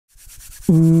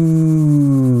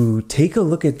Ooh, take a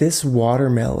look at this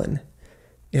watermelon.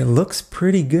 It looks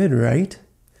pretty good, right?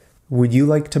 Would you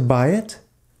like to buy it?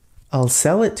 I'll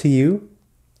sell it to you.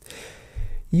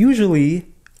 Usually,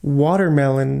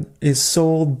 watermelon is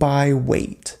sold by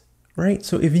weight, right?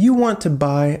 So if you want to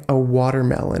buy a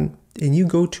watermelon and you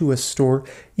go to a store,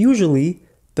 usually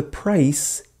the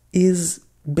price is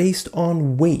based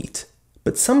on weight,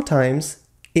 but sometimes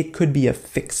it could be a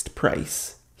fixed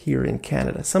price here in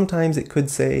Canada. Sometimes it could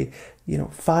say,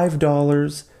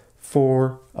 $5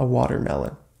 for a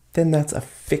watermelon. Then that's a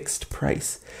fixed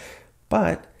price.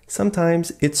 But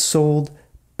sometimes it's sold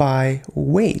by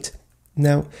weight.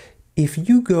 Now, if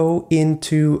you go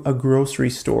into a grocery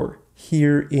store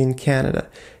here in Canada,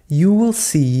 you will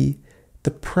see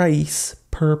the price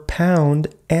per pound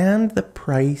and the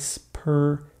price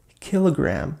per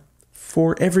kilogram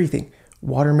for everything.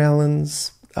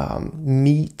 Watermelons,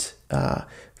 meat,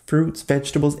 fruits,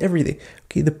 vegetables, everything.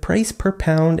 Okay, the price per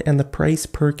pound and the price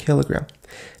per kilogram.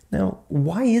 Now,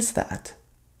 why is that?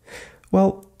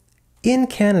 Well, in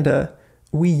Canada,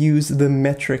 we use the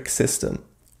metric system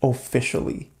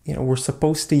officially. We're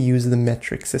supposed to use the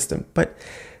metric system, but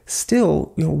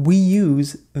still, we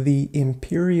use the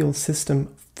imperial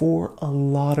system for a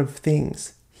lot of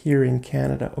things here in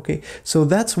Canada. Okay, so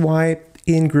that's why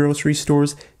in grocery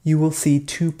stores, you will see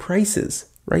two prices,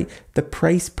 right? The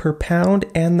price per pound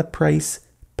and the price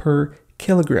per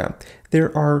kilogram.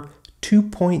 There are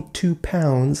 2.2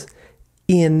 pounds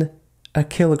in a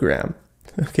kilogram.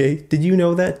 Okay, did you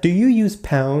know that? Do you use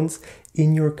pounds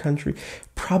in your country?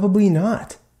 Probably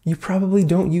not. You probably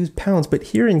don't use pounds, but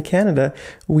here in Canada,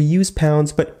 we use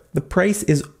pounds, but the price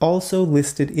is also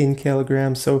listed in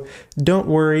kilograms. So don't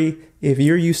worry, if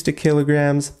you're used to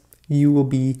kilograms, you will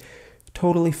be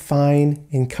totally fine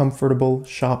and comfortable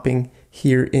shopping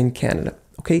here in Canada.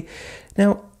 Okay,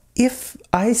 now if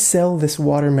I sell this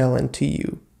watermelon to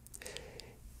you,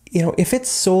 if it's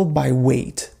sold by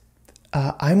weight,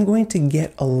 I'm going to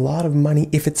get a lot of money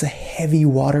if it's a heavy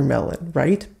watermelon,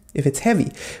 right? If it's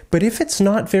heavy. But if it's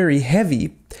not very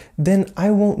heavy, then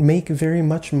I won't make very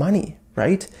much money,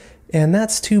 right? And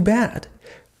that's too bad.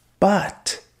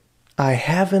 But I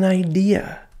have an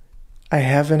idea.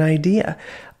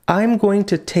 I'm going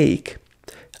to take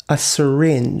a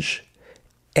syringe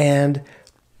and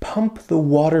pump the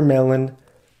watermelon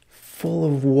full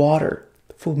of water.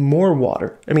 Full of more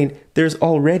water. I mean, there's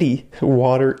already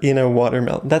water in a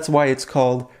watermelon. That's why it's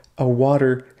called a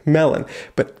watermelon.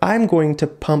 But I'm going to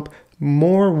pump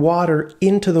more water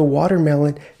into the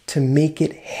watermelon to make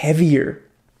it heavier.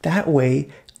 That way,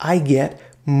 I get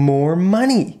more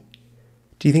money.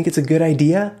 Do you think it's a good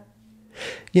idea?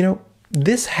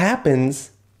 This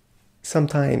happens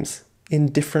sometimes in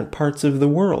different parts of the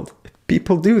world.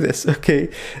 People do this,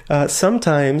 okay?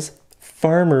 Sometimes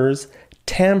farmers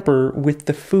tamper with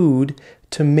the food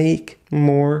to make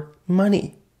more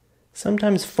money.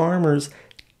 Sometimes farmers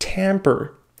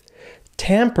tamper.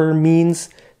 Tamper means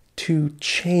to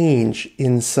change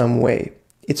in some way.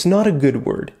 It's not a good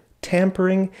word.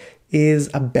 Tampering is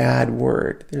a bad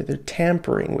word. They're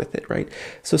tampering with it, right?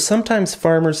 So sometimes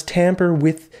farmers tamper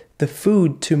with the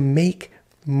food to make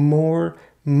more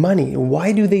money.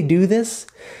 Why do they do this?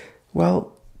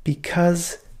 Well,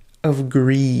 because of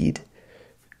greed.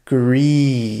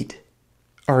 Greed.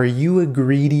 Are you a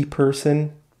greedy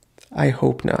person? I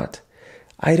hope not.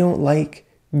 I don't like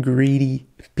greedy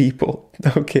people.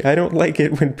 Okay, I don't like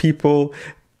it when people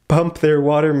pump their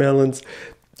watermelons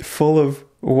full of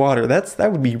water.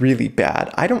 That would be really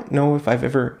bad. I don't know if I've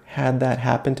ever had that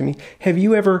happen to me. Have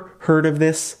you ever heard of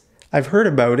this? I've heard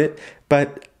about it,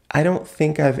 but I don't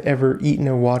think I've ever eaten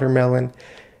a watermelon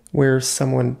where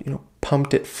someone,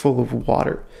 pumped it full of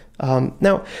water.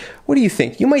 Now, what do you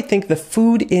think? You might think the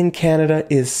food in Canada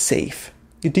is safe.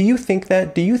 Do you think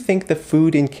that? Do you think the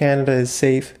food in Canada is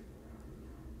safe?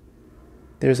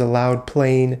 There's a loud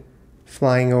plane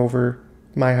flying over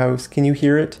my house. Can you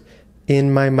hear it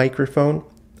in my microphone?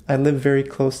 I live very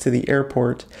close to the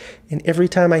airport, and every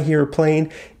time I hear a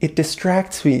plane, it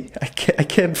distracts me. I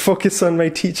can't focus on my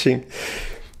teaching.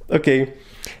 Okay,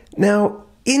 now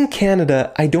in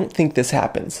Canada, I don't think this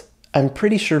happens. I'm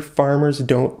pretty sure farmers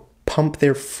don't pump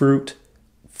their fruit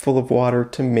full of water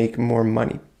to make more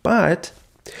money. But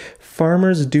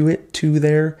farmers do it to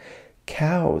their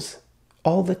cows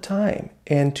all the time,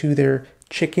 and to their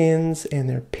chickens and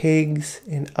their pigs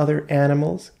and other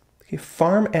animals. Okay,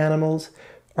 farm animals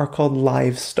are called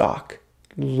livestock.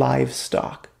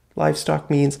 Livestock. Livestock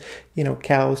means,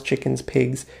 cows, chickens,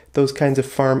 pigs, those kinds of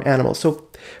farm animals. So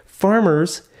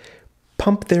farmers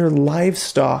pump their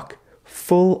livestock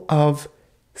full of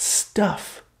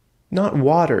stuff, not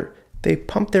water. They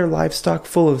pump their livestock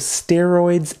full of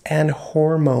steroids and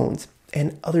hormones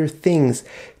and other things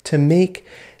to make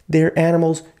their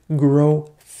animals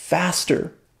grow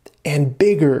faster and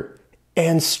bigger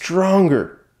and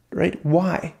stronger, right?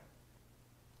 Why?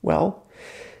 Well,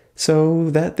 so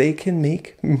that they can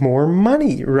make more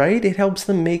money, right? It helps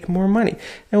them make more money.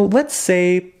 Now, let's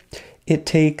say it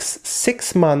takes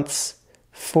 6 months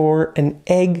for an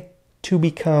egg to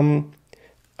become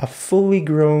a fully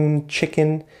grown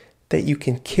chicken that you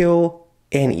can kill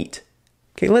and eat.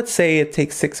 Okay, let's say it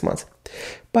takes 6 months.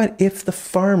 But if the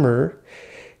farmer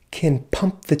can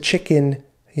pump the chicken,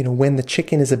 when the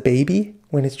chicken is a baby,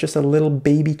 when it's just a little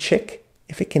baby chick,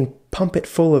 if it can pump it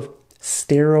full of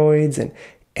steroids and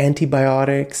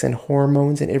antibiotics and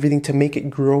hormones and everything to make it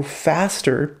grow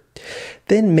faster,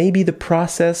 then maybe the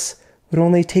process would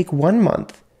only take 1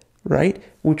 month, right?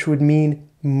 Which would mean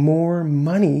more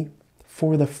money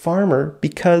for the farmer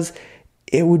because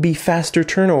it would be faster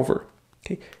turnover.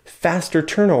 Okay? Faster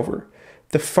turnover.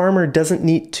 The farmer doesn't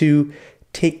need to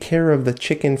take care of the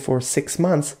chicken for 6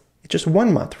 months. It's just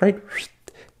 1 month, right?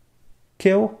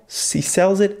 Kill, he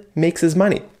sells it, makes his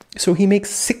money. So he makes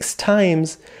 6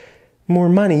 times more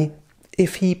money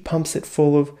if he pumps it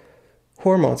full of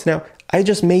hormones. Now, I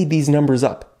just made these numbers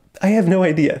up. I have no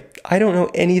idea. I don't know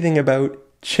anything about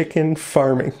chicken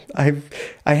farming. I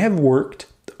have worked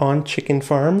on chicken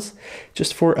farms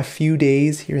just for a few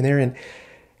days here and there, and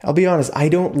I'll be honest, I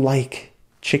don't like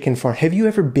chicken farm. Have you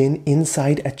ever been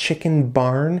inside a chicken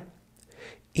barn?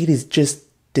 It is just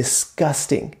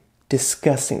disgusting,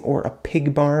 or a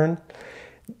pig barn.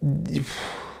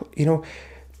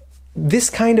 This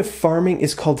kind of farming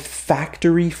is called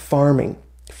factory farming.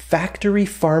 Factory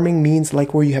farming means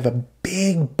like where you have a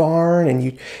big barn and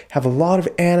you have a lot of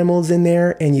animals in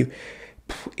there and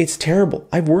it's terrible.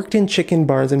 I've worked in chicken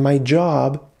barns and my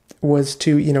job was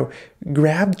to,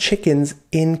 grab chickens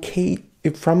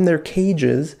from their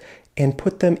cages and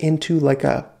put them into like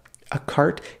a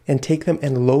cart and take them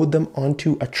and load them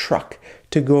onto a truck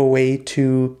to go away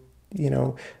to,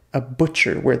 a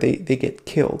butcher where they get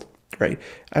killed. Right?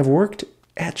 I've worked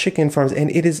at chicken farms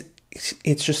and it's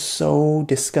just so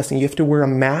disgusting. You have to wear a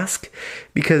mask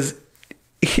because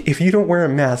if you don't wear a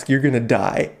mask, you're going to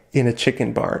die in a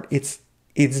chicken barn. It's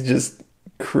just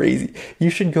crazy. You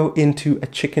should go into a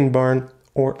chicken barn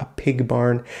or a pig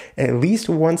barn at least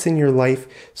once in your life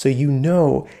so you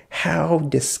know how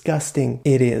disgusting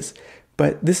it is.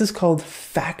 But this is called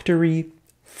factory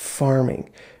farming,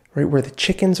 right? Where the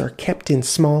chickens are kept in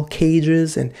small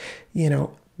cages and,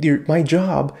 my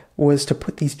job was to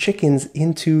put these chickens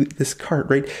into this cart,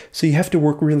 right? So you have to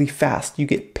work really fast. You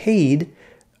get paid.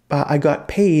 I got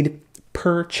paid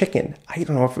per chicken. I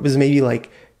don't know if it was maybe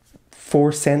like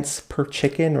 4 cents per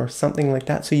chicken or something like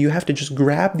that. So you have to just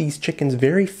grab these chickens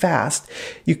very fast.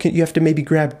 You have to maybe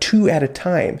grab 2 at a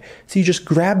time. So you just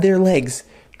grab their legs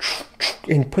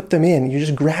and put them in. You're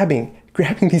just grabbing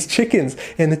these chickens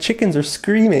and the chickens are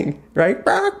screaming, right?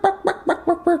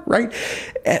 Right?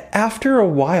 After a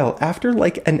while, after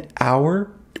like an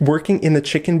hour working in the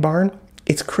chicken barn,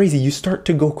 it's crazy. You start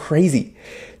to go crazy.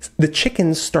 The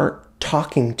chickens start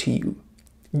talking to you.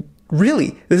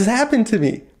 Really, this has happened to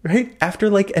me, right? After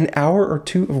like an hour or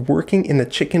 2 of working in the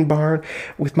chicken barn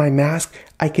with my mask,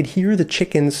 I could hear the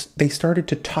chickens. They started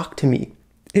to talk to me.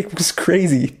 It was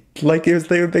crazy. Like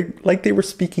they were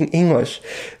speaking English.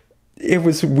 It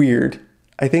was weird.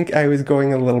 I think I was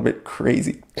going a little bit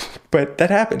crazy, but that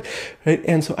happened, right?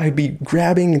 And so I'd be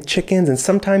grabbing chickens, and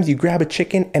sometimes you grab a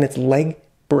chicken and its leg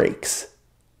breaks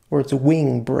or its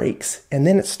wing breaks, and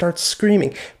then it starts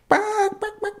screaming,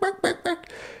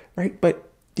 right? But,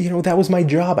 that was my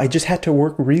job. I just had to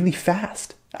work really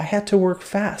fast. I had to work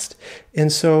fast. And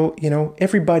so,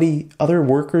 everybody, other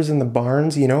workers in the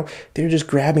barns, they're just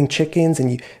grabbing chickens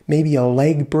and maybe a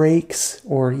leg breaks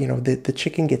or, the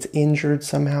chicken gets injured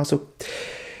somehow. So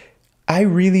I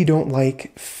really don't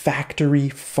like factory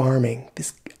farming.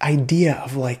 This idea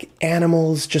of like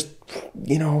animals just,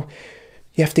 you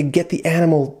have to get the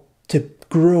animal to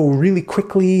grow really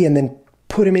quickly and then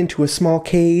put them into a small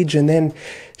cage and then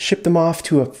ship them off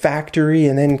to a factory.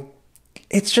 And then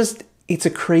it's a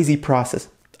crazy process.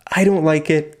 I don't like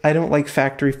it. I don't like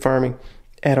factory farming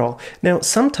at all. Now,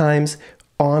 sometimes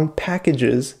on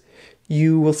packages,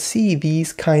 you will see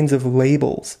these kinds of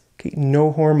labels. Okay,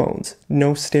 no hormones,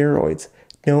 no steroids,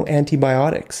 no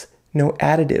antibiotics, no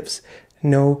additives,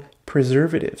 no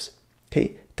preservatives.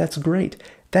 Okay, that's great.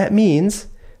 That means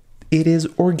it is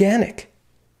organic.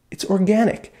 It's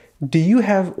organic. Do you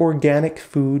have organic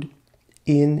food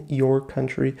in your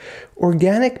country?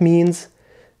 Organic means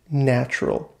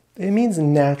natural. It means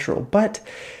natural, but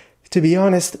to be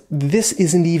honest, this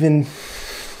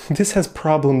has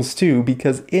problems too,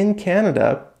 because in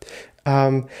Canada,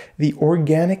 the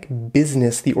organic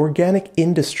business, the organic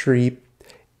industry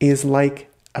is like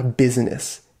a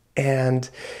business. And,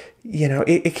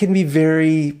 it can be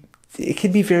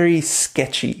very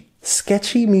sketchy.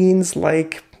 Sketchy means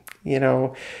like,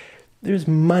 there's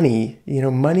money,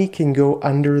 money can go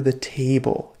under the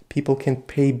table. People can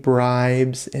pay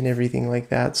bribes and everything like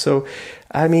that. So,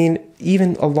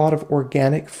 even a lot of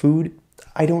organic food,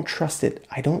 I don't trust it.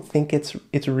 I don't think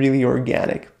it's really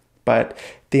organic, but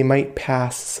they might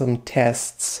pass some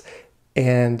tests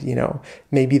and,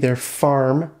 maybe their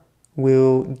farm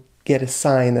will get a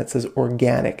sign that says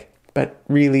organic, but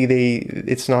really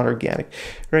it's not organic,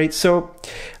 right? So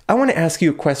I want to ask you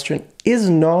a question. Is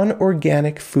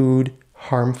non-organic food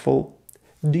harmful?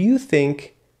 Do you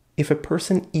think if a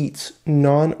person eats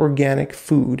non-organic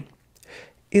food,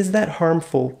 is that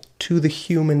harmful to the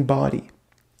human body?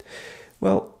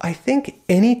 Well, I think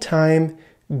anytime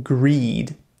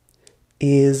greed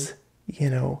is,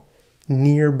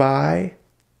 nearby,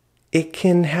 it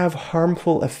can have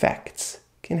harmful effects.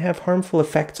 It can have harmful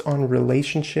effects on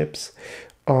relationships,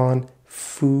 on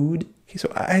food. Okay,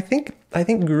 so I think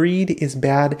greed is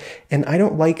bad, and I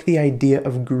don't like the idea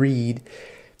of greed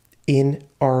in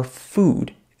our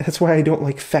food. That's why I don't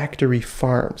like factory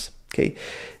farms. Okay.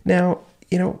 Now,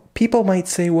 people might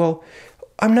say, well,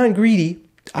 I'm not greedy.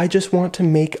 I just want to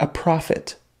make a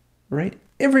profit, right?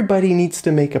 Everybody needs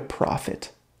to make a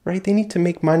profit, right? They need to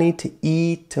make money to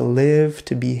eat, to live,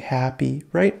 to be happy,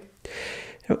 right?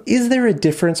 Now, is there a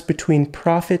difference between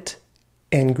profit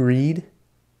and greed?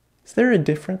 Is there a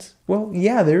difference? Well,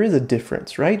 yeah, there is a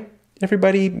difference, right?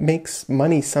 Everybody makes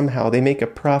money somehow. They make a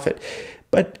profit.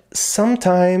 But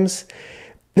sometimes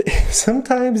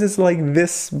it's like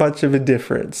this much of a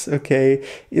difference, okay?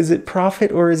 Is it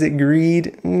profit or is it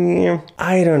greed?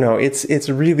 I don't know. It's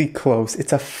really close.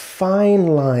 It's a fine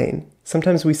line.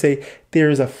 Sometimes we say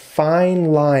there's a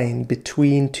fine line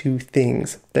between two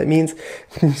things. That means,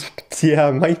 yeah,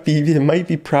 it might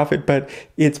be profit, but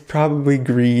it's probably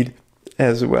greed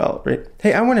as well, right?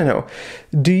 Hey, I want to know,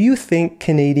 do you think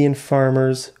Canadian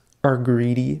farmers are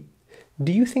greedy?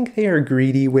 Do you think they are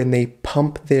greedy when they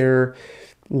pump their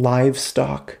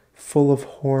livestock full of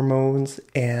hormones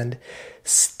and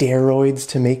steroids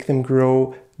to make them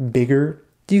grow bigger?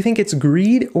 Do you think it's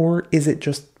greed or is it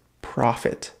just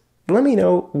profit? Let me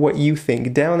know what you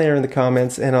think down there in the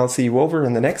comments, and I'll see you over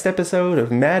in the next episode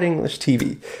of Mad English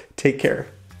TV. Take care.